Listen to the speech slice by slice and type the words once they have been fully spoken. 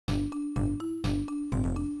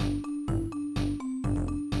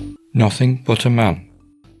Nothing but a man.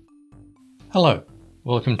 Hello,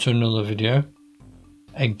 welcome to another video.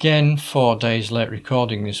 Again, 4 days late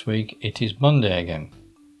recording this week. It is Monday again.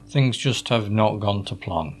 Things just have not gone to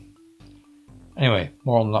plan. Anyway,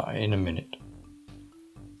 more on that in a minute.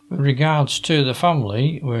 With regards to the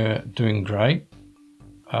family, we're doing great.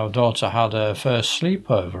 Our daughter had her first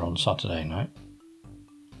sleepover on Saturday night,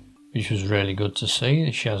 which was really good to see.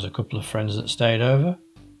 She has a couple of friends that stayed over.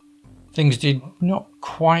 Things did not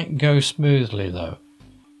quite go smoothly though,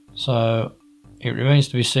 so it remains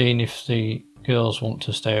to be seen if the girls want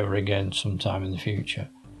to stay over again sometime in the future.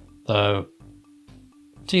 Though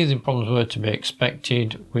teething problems were to be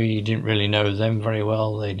expected, we didn't really know them very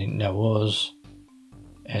well, they didn't know us,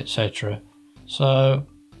 etc. So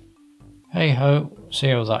hey ho, see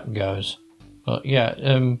how that goes. But yeah,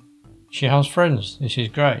 she has friends, this is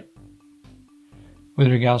great. With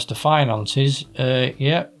regards to finances,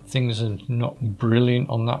 yeah, things are not brilliant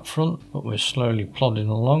on that front, but we're slowly plodding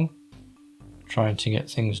along, trying to get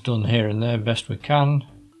things done here and there best we can.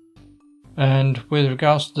 And with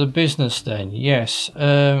regards to the business then, yes,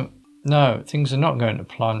 no, things are not going to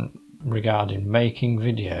plan regarding making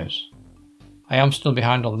videos. I am still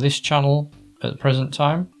behind on this channel at the present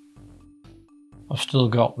time. I've still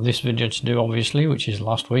got this video to do obviously, which is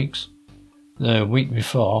last week's, the week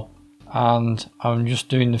before, and I'm just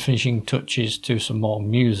doing the finishing touches to some more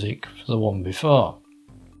music for the one before.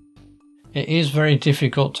 It is very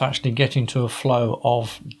difficult to actually get into a flow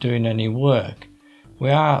of doing any work. We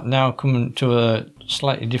are now coming to a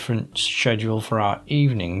slightly different schedule for our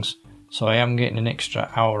evenings, so I am getting an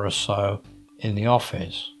extra hour or so in the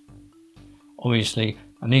office. Obviously,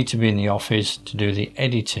 I need to be in the office to do the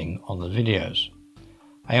editing on the videos.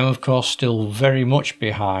 I am of course still very much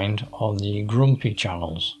behind on the grumpy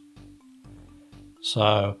channels.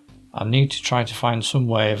 So I need to try to find some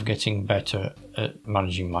way of getting better at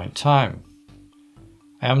managing my time.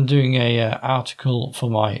 I am doing an article for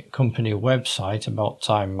my company website about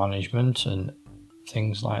time management and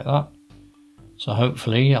things like that. So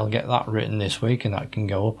hopefully I'll get that written this week and that can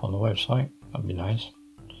go up on the website. That'd be nice.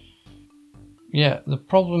 Yeah, the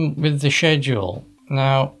problem with the schedule.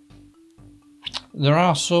 Now, there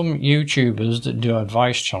are some YouTubers that do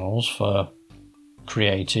advice channels for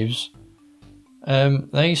creatives.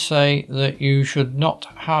 They say that you should not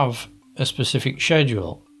have a specific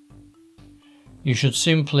schedule. You should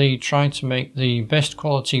simply try to make the best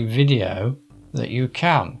quality video that you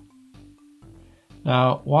can.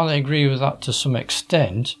 Now, while I agree with that to some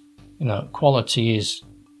extent, you know, quality is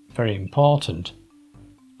very important,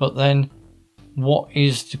 but then what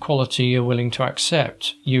is the quality you're willing to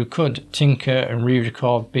accept? You could tinker and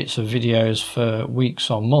re-record bits of videos for weeks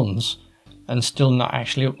or months and still not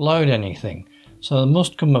actually upload anything. So there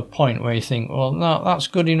must come a point where you think, well, no, that's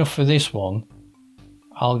good enough for this one,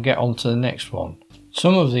 I'll get on to the next one.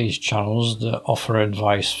 Some of these channels that offer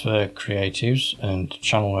advice for creatives and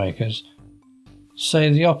channel makers say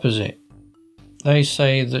the opposite. They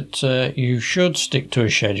say that you should stick to a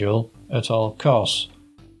schedule at all costs.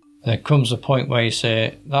 There comes a point where you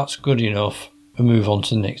say, that's good enough, and move on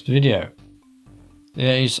to the next video.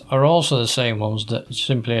 These are also the same ones that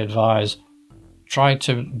simply advise, try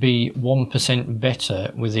to be 1%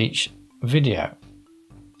 better with each video.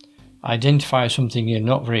 Identify something you're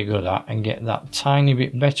not very good at and get that tiny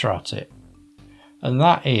bit better at it. And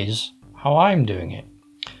that is how I'm doing it.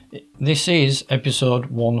 This is episode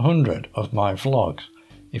 100 of my vlogs.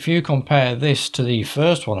 If you compare this to the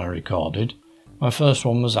first one I recorded, my first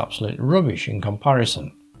one was absolutely rubbish in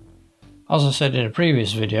comparison. As I said in a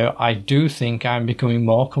previous video, I do think I'm becoming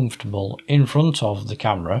more comfortable in front of the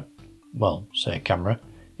camera. Well, say camera,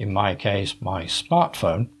 in my case my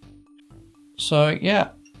smartphone. So yeah,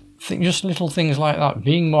 just little things like that,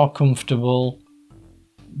 being more comfortable,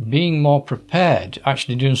 being more prepared,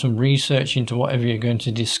 actually doing some research into whatever you're going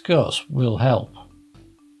to discuss will help.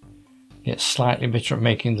 Get slightly better at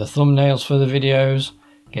making the thumbnails for the videos,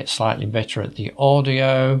 get slightly better at the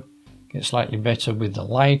audio, get slightly better with the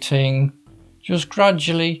lighting, just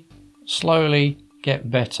gradually, slowly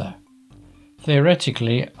get better.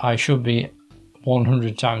 Theoretically, I should be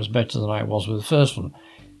 100 times better than I was with the first one.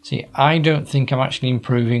 See, I don't think I'm actually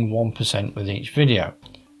improving 1% with each video,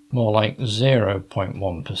 more like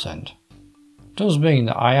 0.1%. Does mean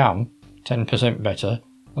that I am 10% better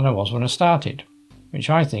than I was when I started, which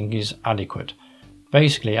I think is adequate.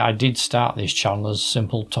 Basically, I did start this channel as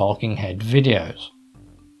simple talking head videos.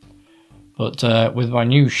 But with my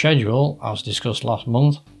new schedule, as discussed last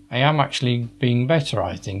month, I am actually being better,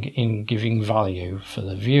 I think, in giving value for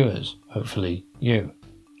the viewers, hopefully you.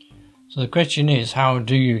 So the question is, how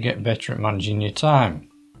do you get better at managing your time?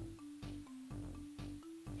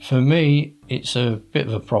 For me, it's a bit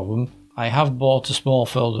of a problem. I have bought a small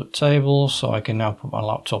fold up table so I can now put my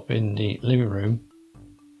laptop in the living room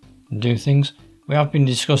and do things. We have been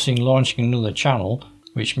discussing launching another channel,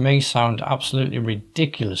 which may sound absolutely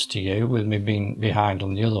ridiculous to you with me being behind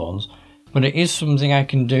on the other ones, but it is something I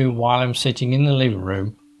can do while I'm sitting in the living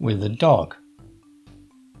room with the dog.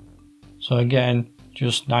 So again,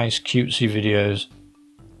 just nice cutesy videos,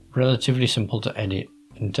 relatively simple to edit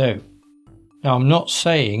and do. Now, I'm not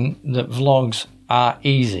saying that vlogs are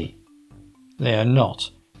easy. They are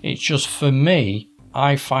not. It's just for me,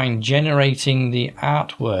 I find generating the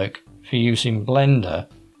artwork for use in Blender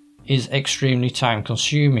is extremely time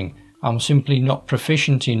consuming. I'm simply not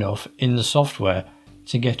proficient enough in the software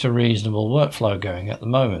to get a reasonable workflow going at the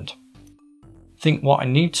moment. I think what I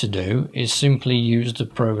need to do is simply use the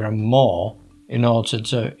program more in order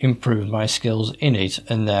to improve my skills in it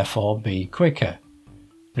and therefore be quicker.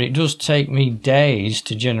 But it does take me days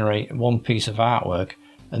to generate one piece of artwork,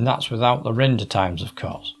 and that's without the render times, of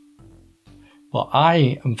course. But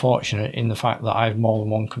I am fortunate in the fact that I have more than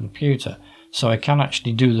one computer, so I can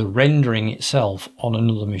actually do the rendering itself on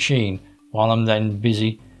another machine while I'm then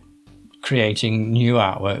busy creating new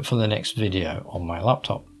artwork for the next video on my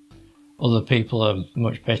laptop. Other people are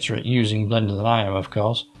much better at using Blender than I am, of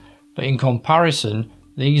course, but in comparison,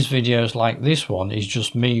 these videos like this one is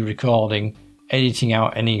just me recording, editing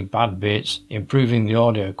out any bad bits, improving the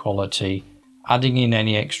audio quality, adding in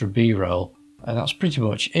any extra B-roll, and that's pretty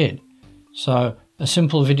much it. So a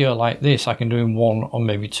simple video like this I can do in 1 or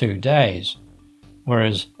maybe 2 days,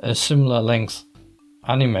 whereas a similar length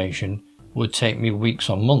animation would take me weeks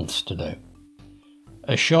or months to do.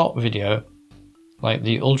 A short video like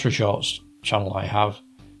the Ultra Shorts channel I have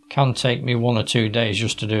can take me 1 or 2 days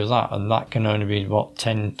just to do that, and that can only be what,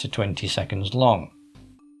 10 to 20 seconds long.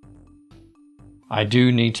 I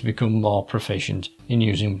do need to become more proficient in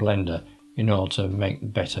using Blender in order to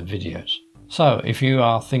make better videos. So if you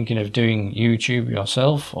are thinking of doing YouTube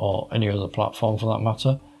yourself, or any other platform for that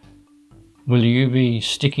matter, will you be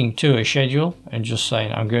sticking to a schedule and just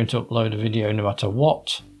saying I'm going to upload a video no matter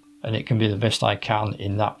what, and it can be the best I can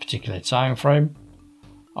in that particular time frame?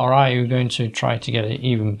 Or are you going to try to get it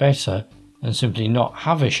even better and simply not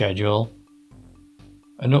have a schedule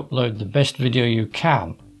and upload the best video you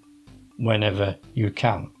can whenever you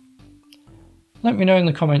can? Let me know in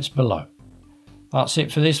the comments below. That's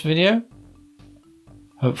it for this video.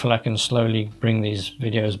 Hopefully I can slowly bring these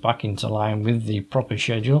videos back into line with the proper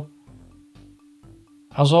schedule.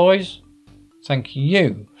 As always, thank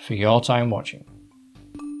you for your time watching.